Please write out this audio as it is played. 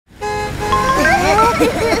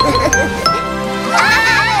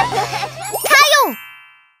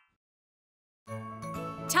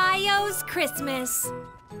Christmas.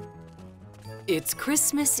 It's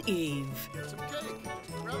Christmas Eve. Some cake.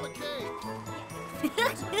 Grab a cake.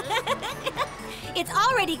 It's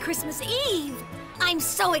already Christmas Eve. I'm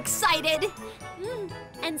so excited.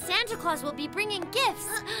 And Santa Claus will be bringing gifts.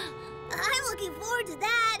 I'm looking forward to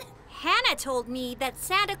that. Hannah told me that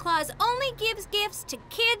Santa Claus only gives gifts to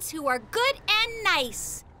kids who are good and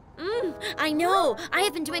nice. I know. I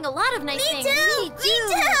have been doing a lot of nice things. Me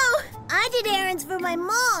too! I did errands for my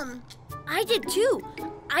mom. I did too.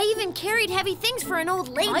 I even carried heavy things for an old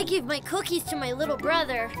lady. I gave my cookies to my little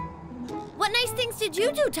brother. What nice things did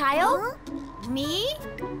you do, Tayo? Huh? Me?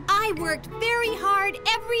 I worked very hard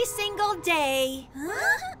every single day.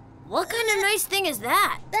 Huh? What kind of nice thing is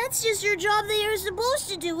that? That's just your job that you're supposed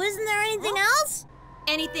to do. Isn't there anything else?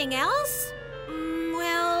 Anything else?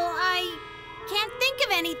 Well, I can't think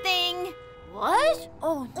of anything. What?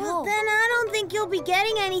 Oh, no. Well, then I don't think you'll be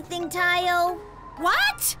getting anything, Tayo.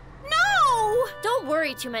 What? No! Don't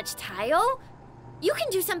worry too much, Tayo. You can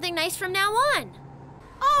do something nice from now on.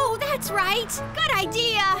 Oh, that's right. Good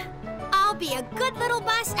idea. I'll be a good little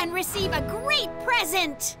bus and receive a great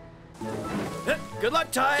present. Good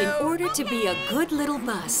luck, Tayo. In order to be a good little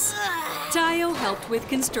bus, Tayo helped with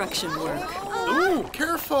construction work. Ooh,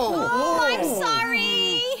 careful. I'm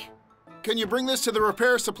sorry. Can you bring this to the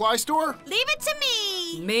repair supply store? Leave it to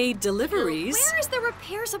me. Made deliveries. Where is the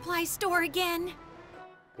repair supply store again?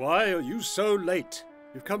 Why are you so late?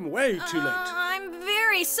 You've come way too late. I'm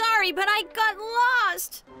very sorry, but I got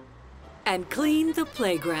lost. And cleaned the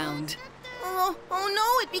playground. Oh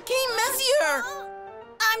no, it became messier.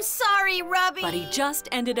 I'm sorry, Rubby. But he just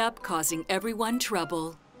ended up causing everyone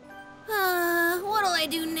trouble. What'll I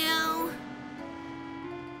do now?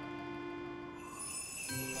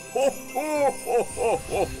 Ho, ho, ho, ho,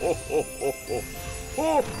 ho, ho, ho, ho,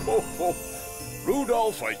 ho, ho, ho.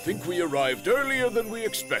 Rudolph, I think we arrived earlier than we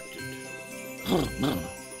expected.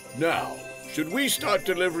 Now, should we start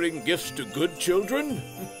delivering gifts to good children?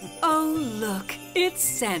 Oh, look, it's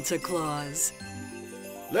Santa Claus.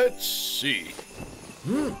 Let's see.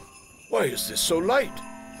 Why is this so light?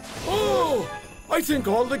 Oh, I think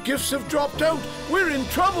all the gifts have dropped out. We're in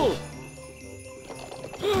trouble.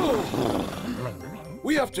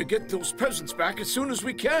 We have to get those presents back as soon as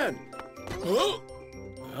we can.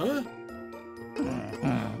 Huh?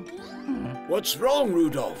 What's wrong,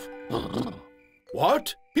 Rudolph?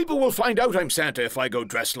 What? People will find out I'm Santa if I go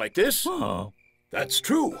dressed like this. That's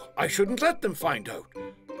true. I shouldn't let them find out.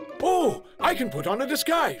 Oh, I can put on a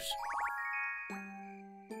disguise.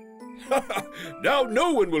 Now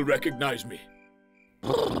no one will recognize me.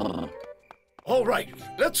 All right,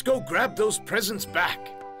 let's go grab those presents back.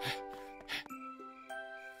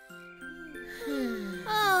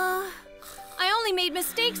 I only made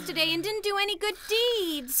mistakes today and didn't do any good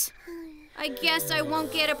deeds. I guess I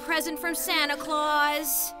won't get a present from Santa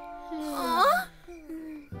Claus.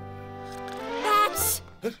 That's...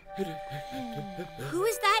 Who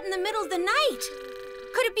is that in the middle of the night?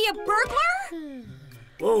 Could it be a burglar?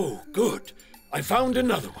 Oh, good. I found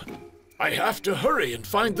another one. I have to hurry and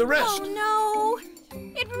find the rest. Oh, no.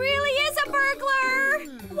 It really is a burglar.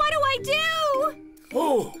 What do I do?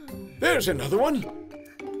 Oh, there's another one.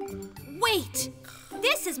 Wait.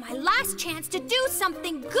 This is my last chance to do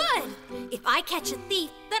something good. If I catch a thief,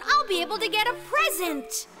 then I'll be able to get a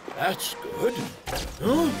present. That's good.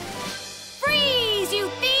 Huh? Freeze, you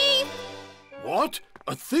thief! What?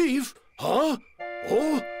 A thief? Huh?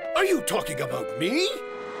 Oh, are you talking about me?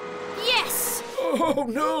 Yes. Oh,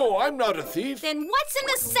 no, I'm not a thief. Then what's in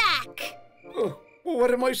the sack? Oh, well,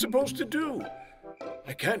 what am I supposed to do?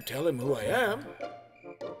 I can't tell him who I am.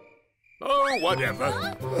 Oh, whatever.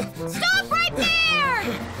 Stop right there!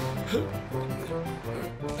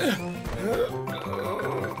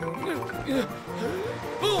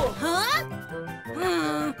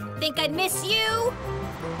 Huh? Think I'd miss you?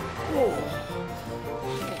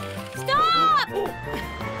 Stop!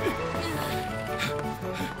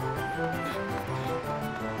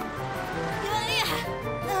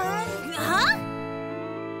 Huh?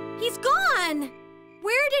 He's gone.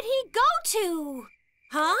 Where did he go to?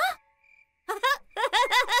 Huh?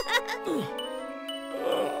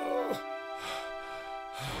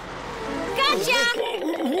 Gotcha!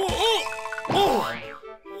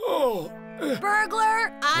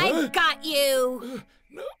 Burglar, I got you.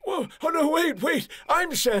 Oh, no, wait.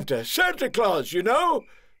 I'm Santa. Santa Claus, you know?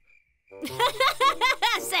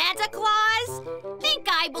 Santa Claus? Think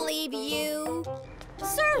I believe you.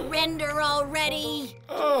 Surrender already.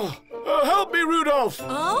 Oh, help me, Rudolph.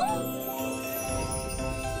 Oh?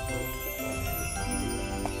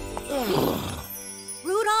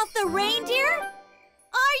 Rudolph the reindeer?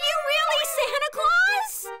 Are you really Santa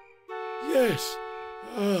Claus?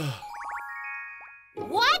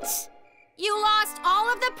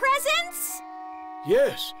 presents?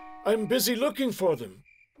 Yes, I'm busy looking for them,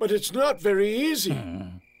 but it's not very easy.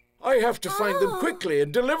 I have to find them quickly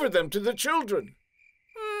and deliver them to the children.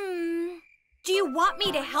 Do you want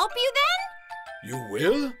me to help you then? You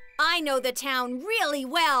will? I know the town really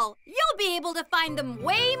well. You'll be able to find them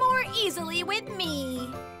way more easily with me.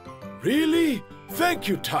 Really? Thank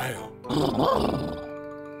you, Tayo.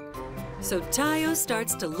 So Tayo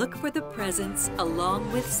starts to look for the presents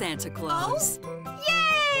along with Santa Claus.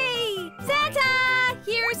 Yay! Santa,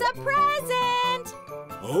 here's a present.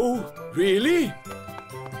 Oh, really?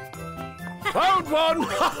 Found one!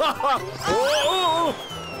 Oh,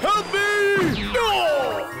 help me!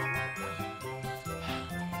 No!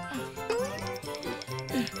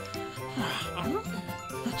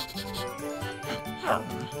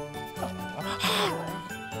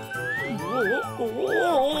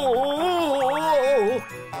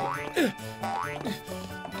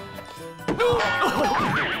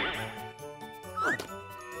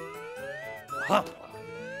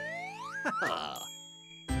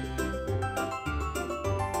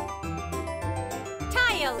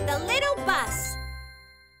 Tayo, the little bus.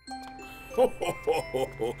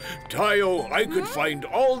 Tayo, I could find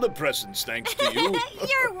all the presents thanks to you.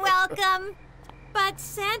 You're welcome. But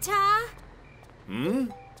Santa...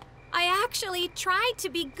 I actually tried to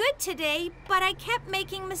be good today, but I kept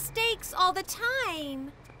making mistakes all the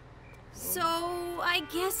time. So I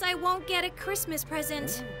guess I won't get a Christmas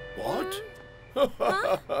present. What?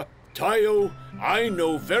 Tayo, I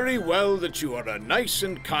know very well that you are a nice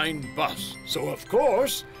and kind bus. So, of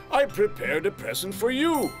course, I prepared a present for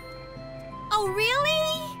you. Oh,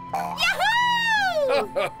 really?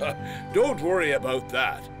 Yahoo! Don't worry about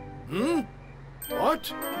that.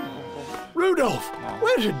 What? Rudolph,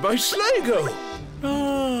 where did my sleigh go?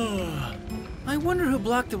 Oh, I wonder who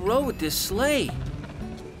blocked the road with this sleigh.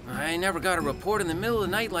 I never got a report in the middle of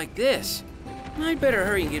the night like this. I'd better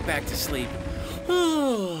hurry and get back to sleep.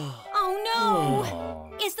 Oh,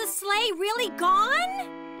 no! Is the sleigh really gone?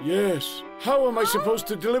 Yes. How am I supposed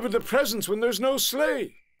to deliver the presents when there's no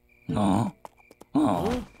sleigh? What?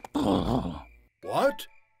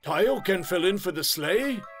 Tayo can fill in for the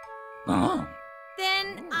sleigh?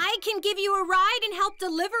 Then I can give you a ride and help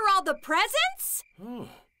deliver all the presents?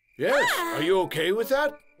 Yes. Are you okay with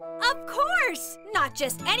that? Of course! Not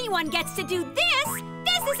just anyone gets to do this!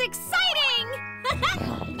 This is exciting!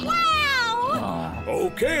 Wow!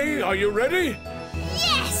 Okay, are you ready?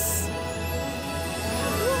 Yes!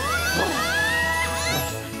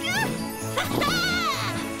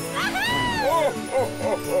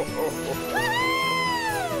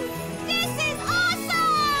 This is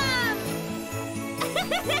awesome!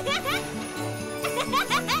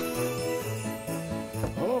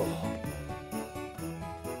 Oh.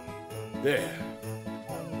 There.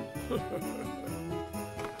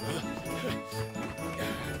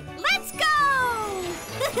 Let's go!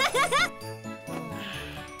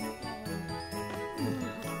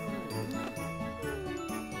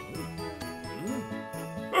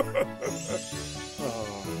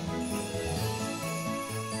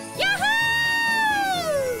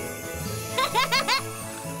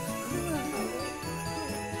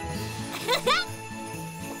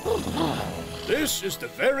 This is the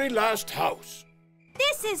very last house.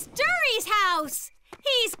 This is Dury's house!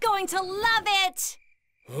 He's going to love it!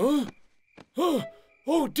 Huh?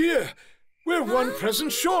 Oh dear! We're one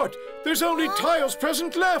present short. There's only Tayo's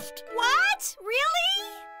present left. What? Really?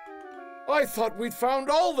 I thought we'd found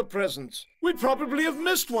all the presents. We'd probably have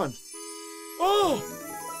missed one. Oh!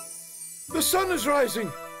 The sun is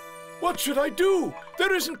rising. What should I do?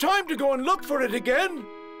 There isn't time to go and look for it again.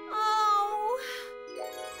 Oh.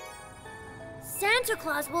 Santa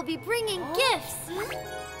Claus will be bringing gifts.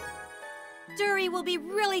 Dury will be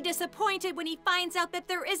really disappointed when he finds out that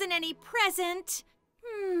there isn't any present.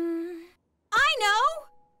 I know!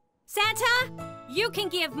 Santa, you can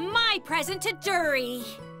give my present to Dury.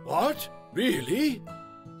 What? Really?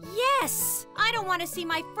 Yes, I don't want to see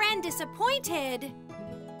my friend disappointed.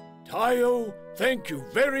 Tayo, thank you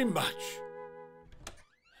very much.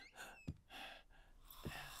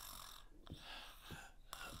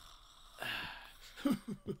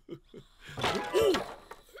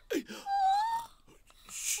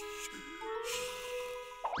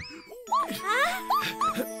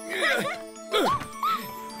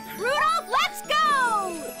 Rudolph, let's go!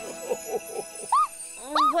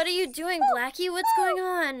 What are you doing, Blackie? What's going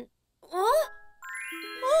on? Oh?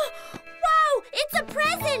 Wow! It's a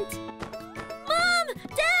present! Mom!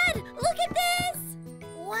 Dad! Look at this!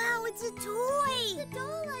 Wow, it's a toy! The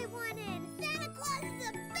doll I wanted! Santa Claus is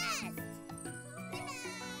the best!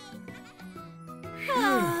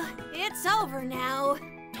 It's over now.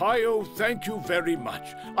 Tayo, thank you very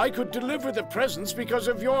much. I could deliver the presents because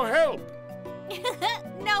of your help.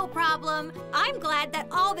 No problem. I'm glad that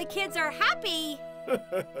all the kids are happy.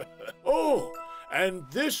 Oh, and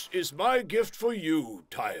this is my gift for you,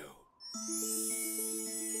 Tayo.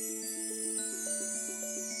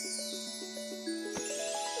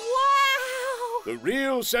 Wow! The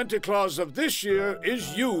real Santa Claus of this year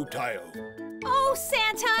is you, Tayo. Oh,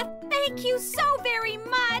 Santa, thank you so very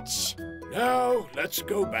much. Now, let's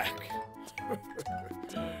go back.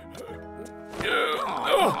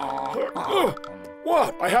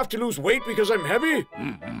 What? I have to lose weight because I'm heavy?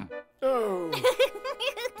 Oh.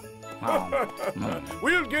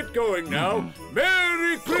 We'll get going now.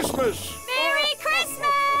 Merry Christmas! Merry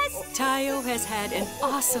Christmas! Tayo has had an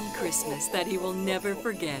awesome Christmas that he will never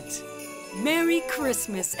forget. Merry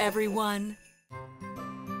Christmas, everyone.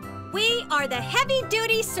 We are the Heavy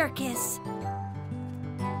Duty Circus.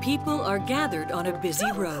 People are gathered on a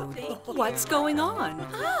busy road. What's going on?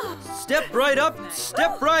 Step right up,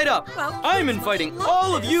 step right up. I'm inviting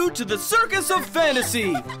all of you to the Circus of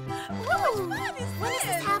Fantasy. When is this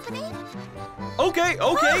happening? Okay,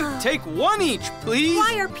 take one each, please.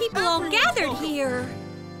 Why are people all gathered here?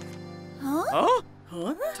 Huh?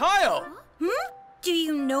 Tayo, Do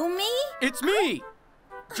you know me? it's me,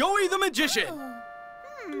 Joey the Magician.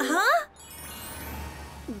 Huh?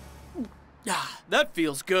 That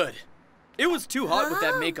feels good. It was too hot with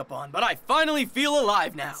that makeup on, but I finally feel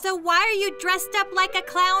alive now. So why are you dressed up like a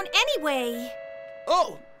clown anyway?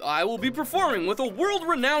 Oh, I will be performing with a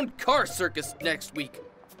world-renowned car circus next week.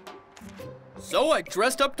 So I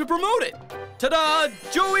dressed up to promote it. Ta-da!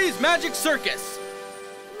 Joey's Magic Circus.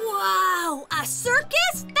 Wow, a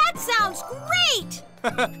circus? That sounds great!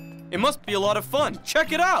 It must be a lot of fun.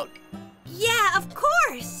 Check it out. Yeah, of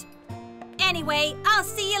course. Anyway, I'll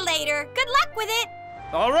see you later. Good luck with it.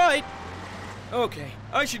 All right. Okay,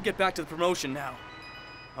 I should get back to the promotion now.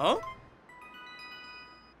 Huh?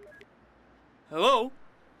 Hello?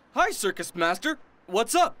 Hi, Circus Master.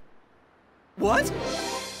 What's up? What?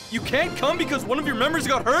 You can't come because one of your members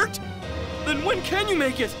got hurt? Then when can you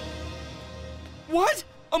make it? What?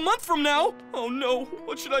 A month from now? Oh no,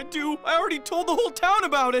 what should I do? I already told the whole town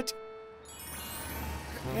about it.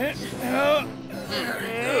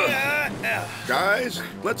 Guys,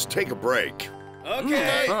 let's take a break.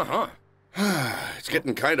 Okay. It's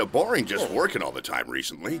getting kind of boring just working all the time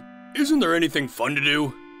recently. Isn't there anything fun to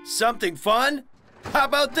do? Something fun? How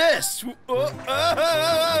about this? Oh,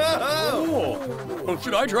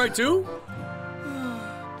 should I try too?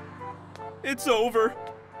 It's over.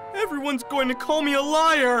 Everyone's going to call me a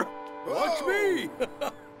liar. Watch me.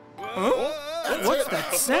 Huh? What's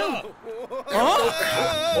that sound? Huh?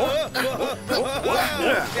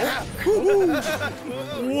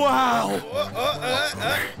 Wow!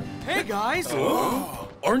 Hey, guys!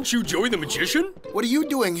 Aren't you Joey the Magician? What are you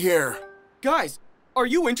doing here? Guys, are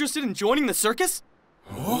you interested in joining the circus?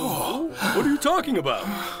 What are you talking about?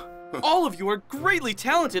 All of you are greatly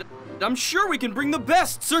talented. I'm sure we can bring the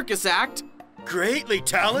best circus act. Greatly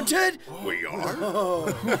talented? We are?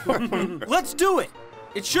 Let's do it.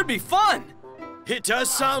 It should be fun. It does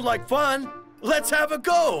sound like fun. Let's have a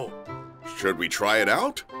go. Should we try it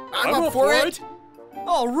out? I'm up for it.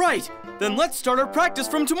 All right, then let's start our practice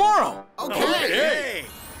from tomorrow. Okay.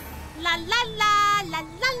 La la la la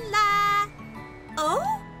la la. Oh?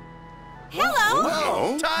 Hello.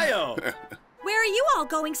 Oh? Tayo. Where are you all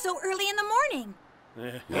going so early in the morning?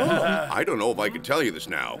 I don't know if I can tell you this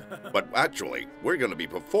now, but actually, we're going to be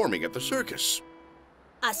performing at the circus.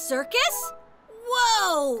 A circus?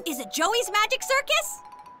 Whoa! Is it Joey's Magic Circus?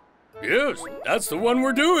 Yes, that's the one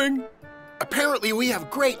we're doing. Apparently we have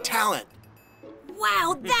great talent.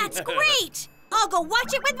 Wow, that's great! I'll go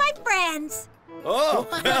watch it with my friends. Oh,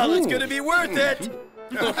 well, it's gonna be worth it.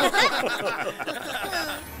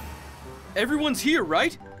 Everyone's here,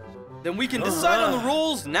 right? Then we can decide on the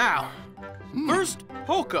roles now. First,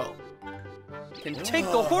 Poco can take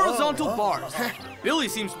the horizontal bars. Billy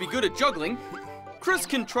seems to be good at juggling. Chris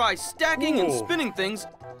can try stacking and spinning things.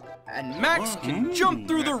 And Max can jump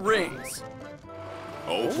through the rings.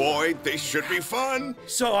 Oh boy, this should be fun.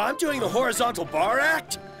 So I'm doing the horizontal bar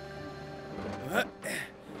act?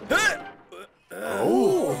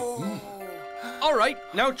 All right,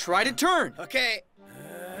 now try to turn. Okay.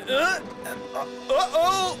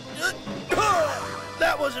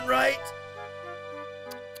 That wasn't right.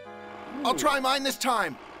 I'll try mine this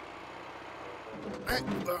time.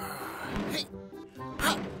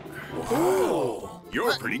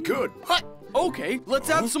 You're pretty good. Okay, let's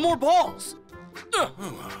add some more balls.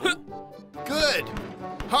 Good.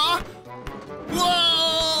 Huh?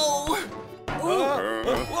 Whoa!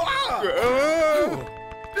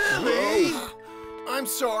 I'm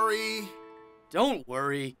sorry. Don't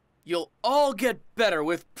worry. You'll all get better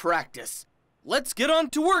with practice. Let's get on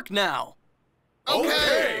to work now.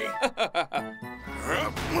 Okay.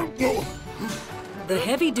 The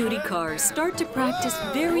heavy-duty cars start to practice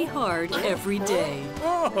very hard every day.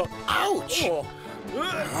 Ouch!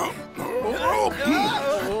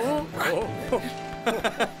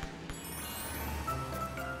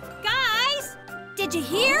 Guys, did you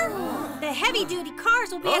hear? The heavy-duty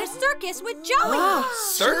cars will be at a circus with Joey.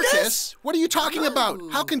 Circus? What are you talking about?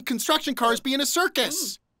 How can construction cars be in a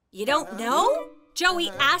circus? You don't know?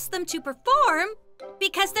 Joey asked them to perform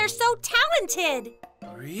because they're so talented.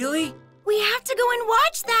 Really? We have to go and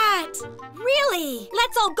watch that. Really?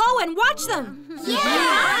 Let's all go and watch them.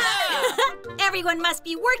 Yeah! Everyone must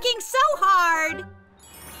be working so hard.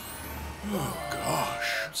 Oh,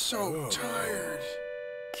 gosh. I'm so tired.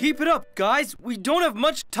 Keep it up, guys. We don't have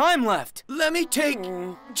much time left. Let me take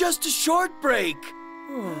just a short break.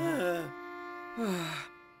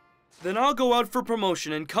 Then I'll go out for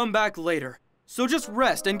promotion and come back later. So just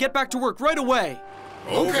rest and get back to work right away.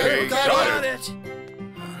 Okay, got it.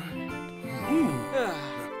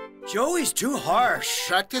 Joey's too harsh.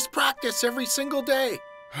 Practice every single day.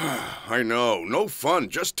 I know, no fun,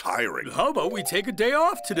 just tiring. How about we take a day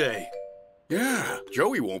off today? Yeah,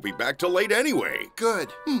 Joey won't be back till late anyway.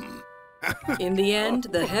 Good. In the end,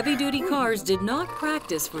 the heavy-duty cars did not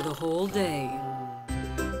practice for the whole day.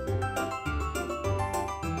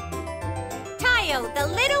 Tayo, the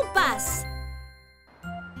little bus.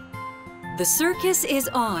 The circus is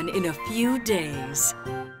on in a few days.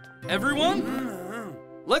 Everyone,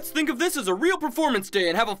 let's think of this as a real performance day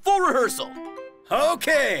and have a full rehearsal.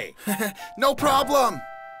 Okay. No problem.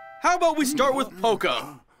 How about we start with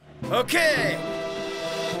Poco? Okay.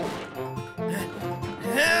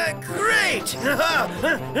 Great.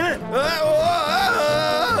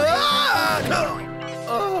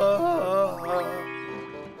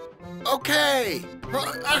 Okay.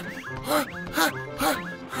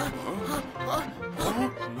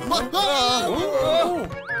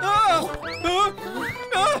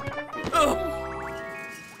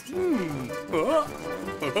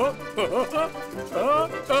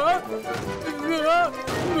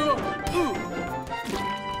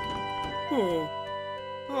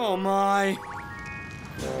 Oh my.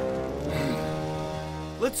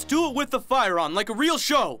 Let's do it with the fire on, like a real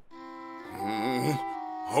show.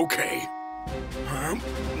 Okay.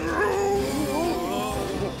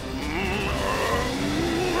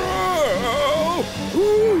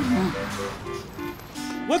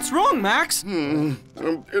 What's wrong, Max?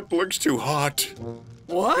 It looks too hot.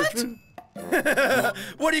 What?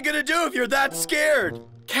 What are you gonna do if you're that scared?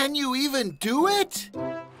 Can you even do it?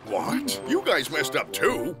 What? You guys messed up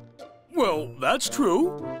too. Well, that's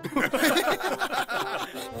true.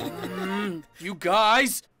 You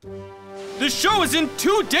guys! The show is in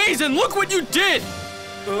 2 days and look what you did!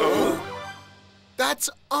 That's,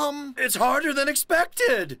 It's harder than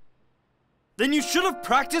expected. Then you should have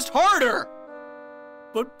practiced harder!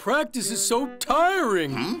 But practice is so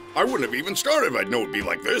tiring. I wouldn't have even started if I'd known it'd be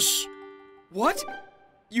like this. What?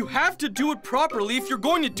 You have to do it properly if you're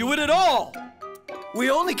going to do it at all! We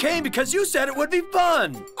only came because you said it would be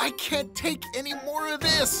fun. I can't take any more of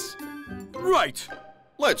this. Right.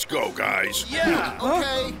 Let's go, guys. Yeah.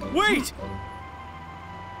 Okay. Wait!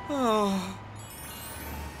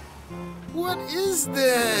 What is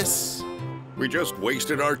this? We just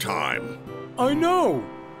wasted our time. I know.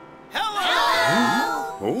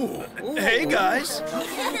 Oh. Hey, guys.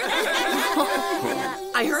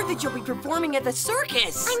 I heard that you'll be performing at the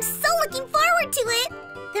circus. I'm so looking forward to it.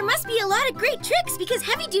 There must be a lot of great tricks because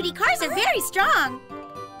heavy-duty cars are very strong.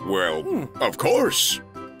 Well, of course.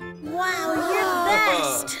 Wow, you're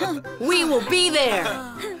the best. We will be there.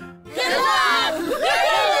 Good luck!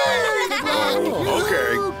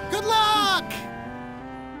 Okay. Good luck!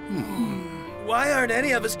 Why aren't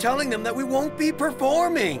any of us telling them that we won't be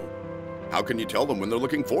performing? How can you tell them when they're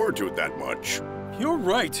looking forward to it that much? You're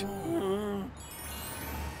right.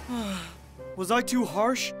 Was I too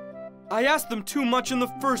harsh? I asked them too much in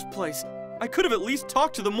the first place. I could have at least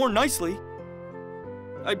talked to them more nicely.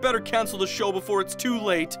 I better cancel the show before it's too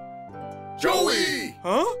late. Joey!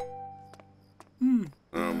 Huh?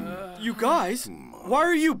 You guys, why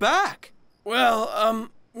are you back? Well,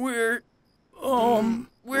 we're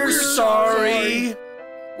sorry.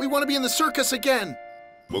 We want to be in the circus again.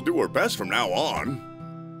 We'll do our best from now on.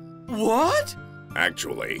 What?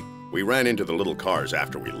 Actually, we ran into the little cars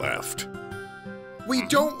after we left. We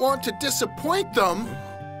don't want to disappoint them.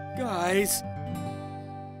 Guys.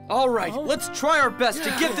 All right, let's try our best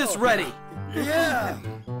to get this ready. Yeah.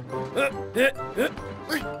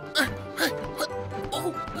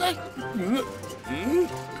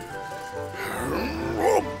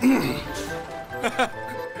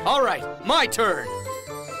 All right, my turn.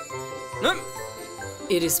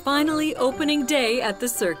 It is finally opening day at the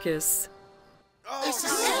circus. This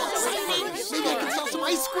is so exciting. Maybe I can sell some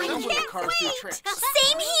ice cream when the cars do tricks.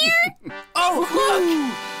 Same here. Oh,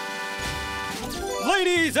 look!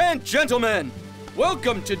 Ladies and gentlemen,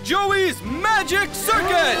 welcome to Joey's Magic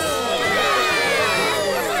Circus!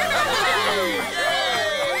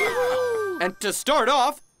 And to start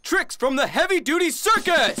off, tricks from the heavy-duty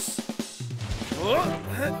circus!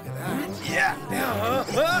 Yeah.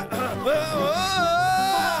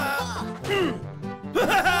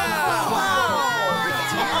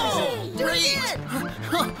 Great!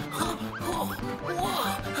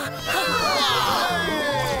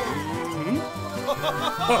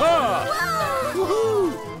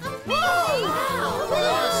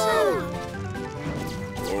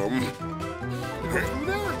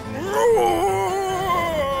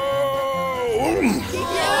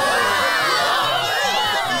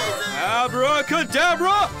 Abracadabra!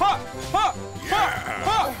 Ha! Ha! Ha!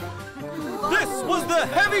 Ha! This was the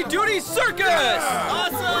heavy-duty circus!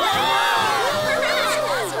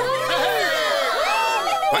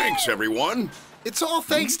 Thanks, everyone. It's all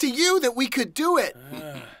thanks to you that we could do it.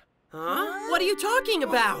 Huh? What are you talking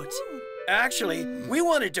about? Actually, we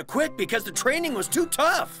wanted to quit because the training was too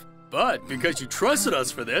tough. But because you trusted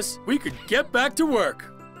us for this, we could get back to work.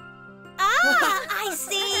 Ah, I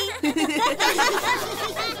see.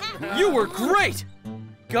 You were great!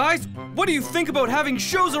 Guys, what do you think about having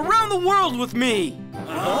shows around the world with me?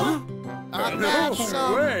 No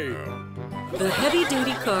way! The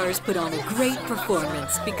heavy-duty cars put on a great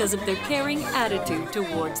performance because of their caring attitude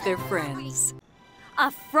towards their friends.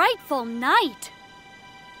 A frightful night!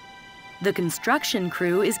 The construction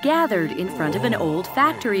crew is gathered in front of an old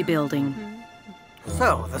factory building.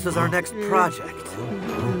 So, this is our next project.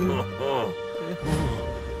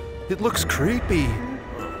 It looks creepy.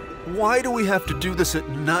 Why do we have to do this at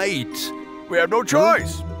night? We have no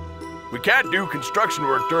choice. We can't do construction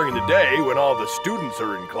work during the day when all the students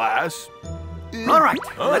are in class. All right,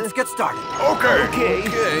 let's get started. Okay.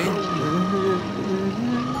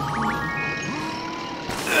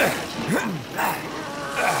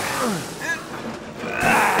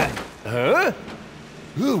 Huh?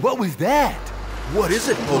 Ooh, what was that? What is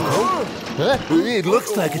it, Poco? Huh? It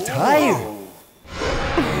looks like a tire.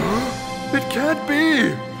 It can't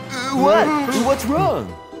be. What? What's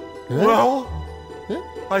wrong? Well,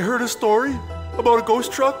 I heard a story about a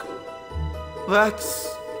ghost truck that's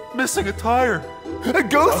missing a tire. A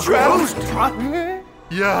ghost truck? Ghost truck?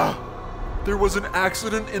 Yeah. There was an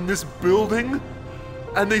accident in this building,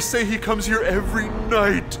 and they say he comes here every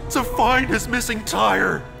night to find his missing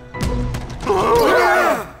tire.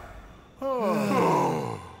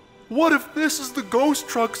 What if this is the ghost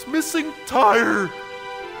truck's missing tire?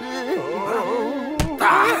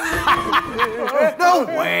 No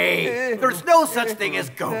way! There's no such thing as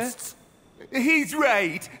ghosts. He's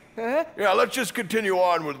right. Yeah, let's just continue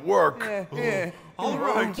on with work. All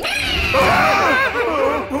right.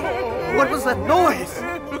 What was that noise?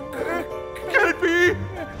 Can it be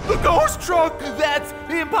the ghost truck? That's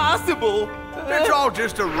impossible. It's all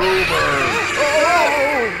just a rumor.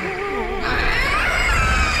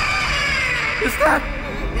 Is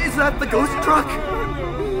that the ghost truck?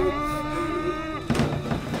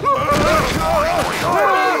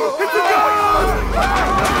 It's a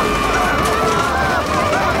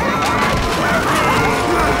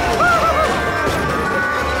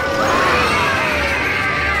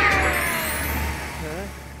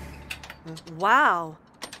Wow.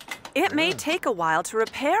 It may take a while to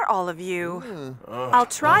repair all of you. I'll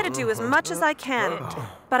try to do as much as I can,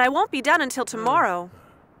 but I won't be done until tomorrow.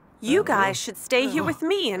 You guys should stay here with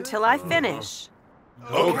me until I finish.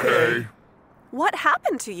 Okay. What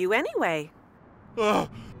happened to you anyway?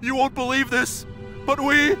 You won't believe this, but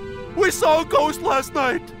we saw a ghost last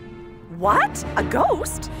night. What? A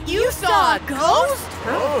ghost? You saw a ghost?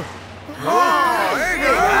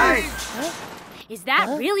 Is that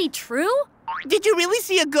really true? Did you really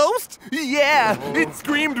see a ghost? Yeah, it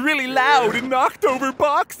screamed really loud and knocked over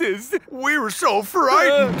boxes. We were so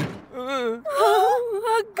frightened. A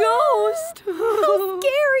ghost! How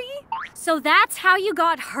scary! So that's how you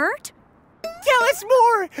got hurt? Tell us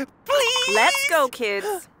more, please! Let's go,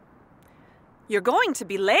 kids. You're going to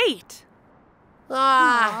be late.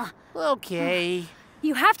 Okay.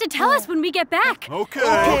 You have to tell us when we get back.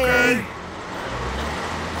 Okay.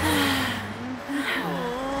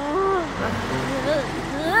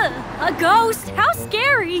 A ghost? How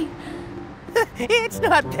scary! It's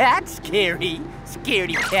not that scary,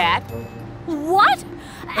 scaredy cat. What?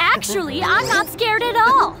 Actually, I'm not scared at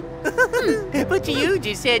all. But you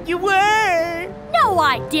just said you were. No,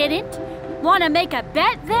 I didn't. Want to make a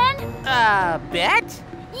bet then? Bet?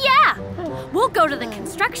 Yeah. We'll go to the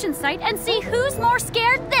construction site and see who's more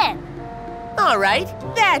scared then. All right,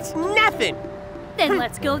 that's nothing. Then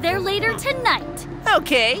let's go there later tonight.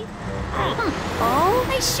 Okay. Oh,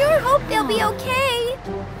 I sure hope they'll be okay.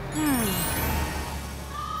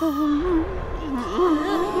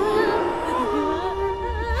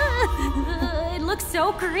 It looks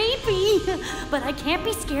so creepy, but I can't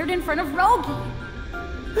be scared in front of Rogi.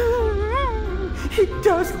 It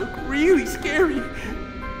does look really scary,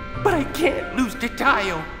 but I can't lose to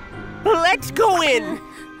Tayo. Let's go in.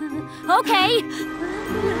 Okay.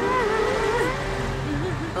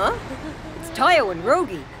 Huh? It's Tayo and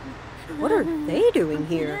Rogi. What are they doing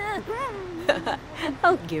here?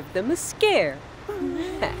 I'll give them a scare.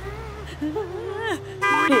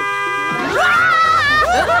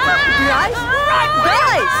 Guys!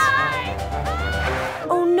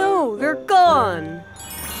 Oh no, they're gone.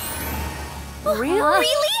 Really?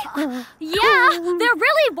 Yeah, there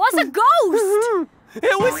really was a ghost.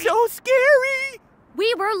 It was so scary.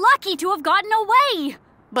 We were lucky to have gotten away.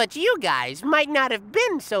 But you guys might not have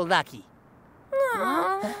been so lucky.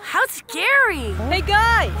 How scary! Hey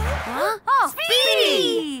guys! Huh? Oh,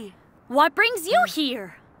 Speedy! What brings you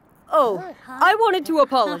here? Oh, I wanted to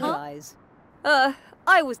apologize.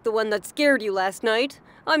 I was the one that scared you last night.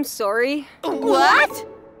 I'm sorry. What?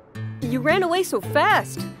 You ran away so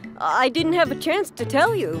fast. I didn't have a chance to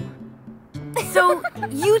tell you. So,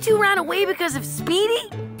 you two ran away because of Speedy?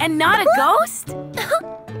 And not a ghost?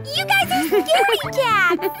 You guys are scaredy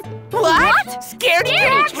cats! What?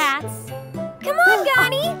 Scaredy cats? Come on,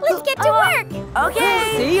 Gani, let's get to work!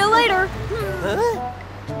 Okay! See you later!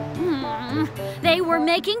 They were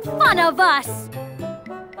making fun of us!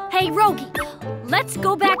 Hey, Rogi, let's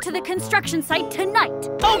go back to the construction site tonight.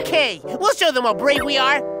 Okay, we'll show them how brave we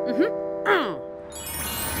are.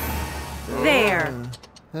 There.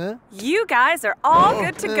 Huh? You guys are all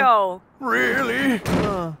good to go. Really?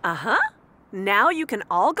 Uh-huh. Now you can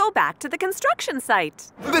all go back to the construction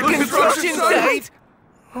site. The construction site?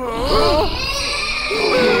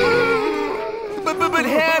 But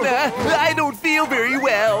Hannah, I don't feel very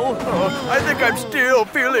well. I think I'm still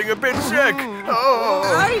feeling a bit sick.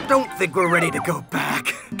 I don't think we're ready to go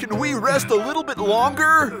back. Can we rest a little bit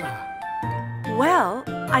longer? Well,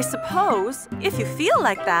 I suppose, if you feel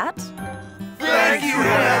like that. Thank you,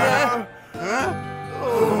 Hannah.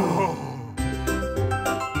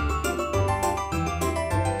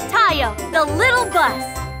 Tayo, the little bus.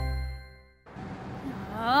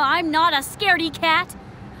 I'm not a scaredy cat.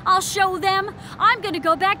 I'll show them. I'm gonna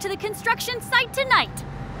go back to the construction site tonight.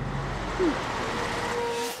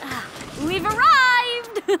 We've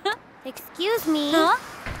arrived! Excuse me. Huh?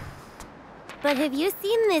 But have you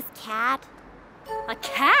seen this cat? A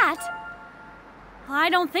cat? I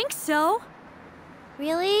don't think so.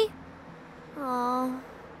 Really? Oh.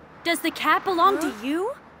 Does the cat belong to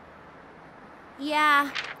you? Yeah,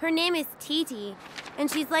 her name is Titi, and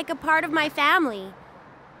she's like a part of my family.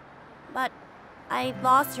 But I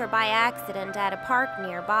lost her by accident at a park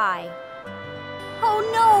nearby. Oh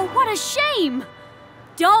no, what a shame!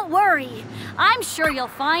 Don't worry, I'm sure you'll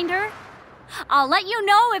find her. I'll let you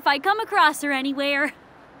know if I come across her anywhere.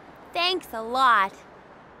 Thanks a lot.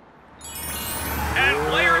 And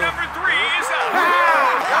player number 3 is up.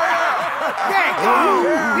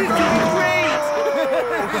 He's doing great!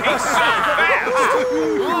 He's so fast!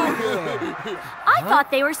 I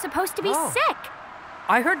thought they were supposed to be sick.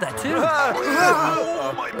 I heard that too.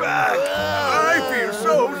 Oh, my back. I feel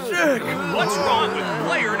so sick. What's wrong with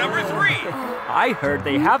player number 3? I heard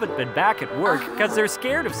they haven't been back at work because they're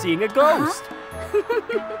scared of seeing a ghost.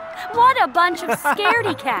 What a bunch of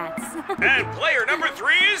scaredy cats. And player number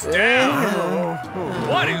 3 is down.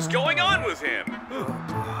 What is going on with him?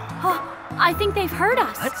 Oh, I think they've heard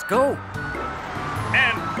us. Let's go.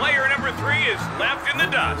 And player number 3 is left in the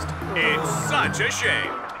dust. It's such a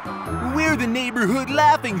shame. We're the neighborhood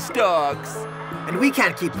laughingstocks. And we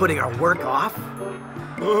can't keep putting our work off.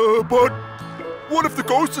 But what if the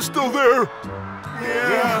ghost is still there?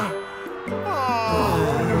 Yeah.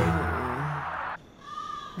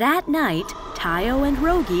 That night, Tayo and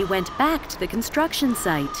Rogi went back to the construction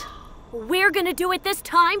site. We're gonna do it this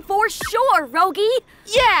time for sure, Rogi!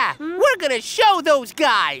 Yeah! We're gonna show those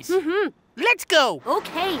guys! Let's go!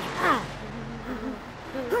 Okay.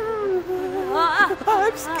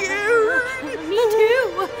 I'm scared! Me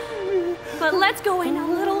too! But let's go in a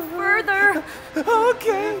little further.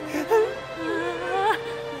 Okay.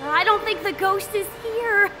 I don't think the ghost is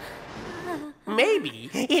here. maybe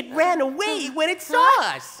it ran away when it saw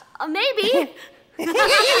us. Maybe. What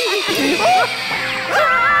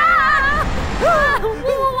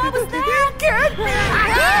was that? Can't be!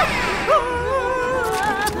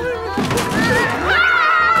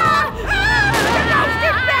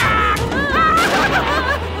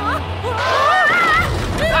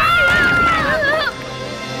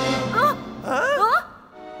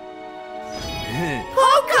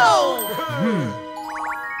 Poco!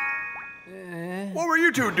 What were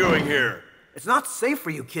you two doing here? It's not safe for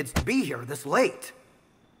you kids to be here this late.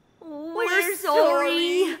 We're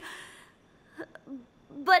sorry.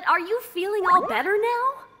 But are you feeling all better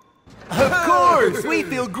now? Of course! We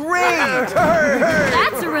feel great!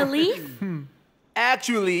 That's a relief.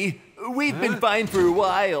 Actually, we've been fine for a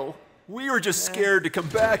while. We were just scared to come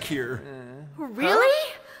back here.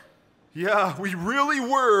 Really? Yeah, we really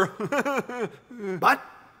were. But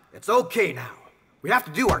it's okay now. We have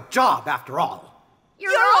to do our job after all.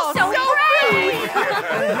 You're all so brave!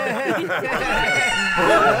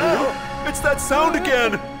 It's that sound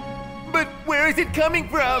again! But where is it coming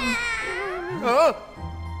from? Huh?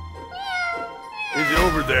 Is it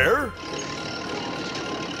over there?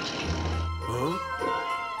 Huh?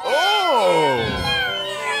 Oh!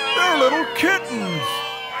 They're little kittens!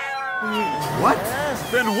 What?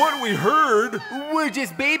 Then what we heard... We're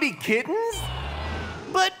just baby kittens?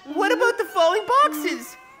 But what about the falling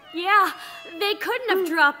boxes? Yeah, they couldn't have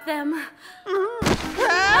dropped them.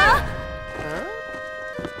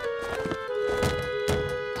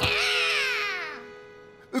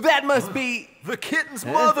 That must be... the kitten's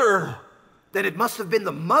mother! Then it must have been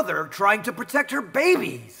the mother trying to protect her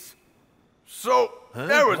babies. So,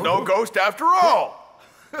 there was no ghost after all!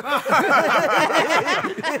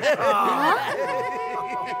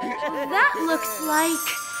 That looks like...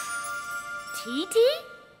 Titi?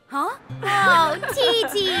 Huh? Oh,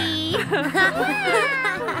 Titi!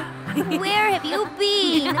 Where have you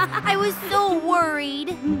been? I was so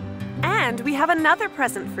worried. And we have another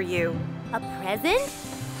present for you. A present?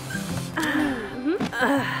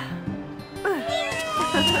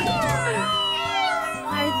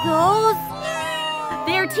 Are those...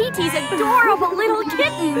 They're Titi's adorable little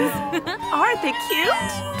kittens. Aren't they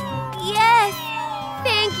cute? Yes!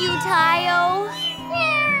 Thank you, Tayo.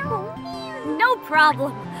 No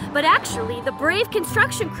problem. But actually, the brave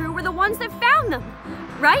construction crew were the ones that found them.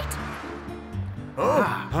 Right?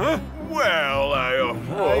 Huh? Well,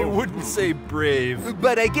 I wouldn't say brave.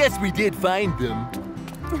 But I guess we did find them.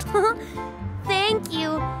 Thank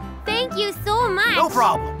you. Thank you so much. No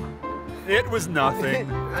problem. It was nothing.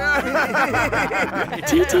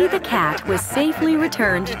 Titi the cat was safely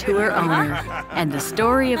returned to her owner, and the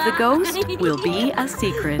story of the ghost will be a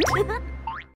secret.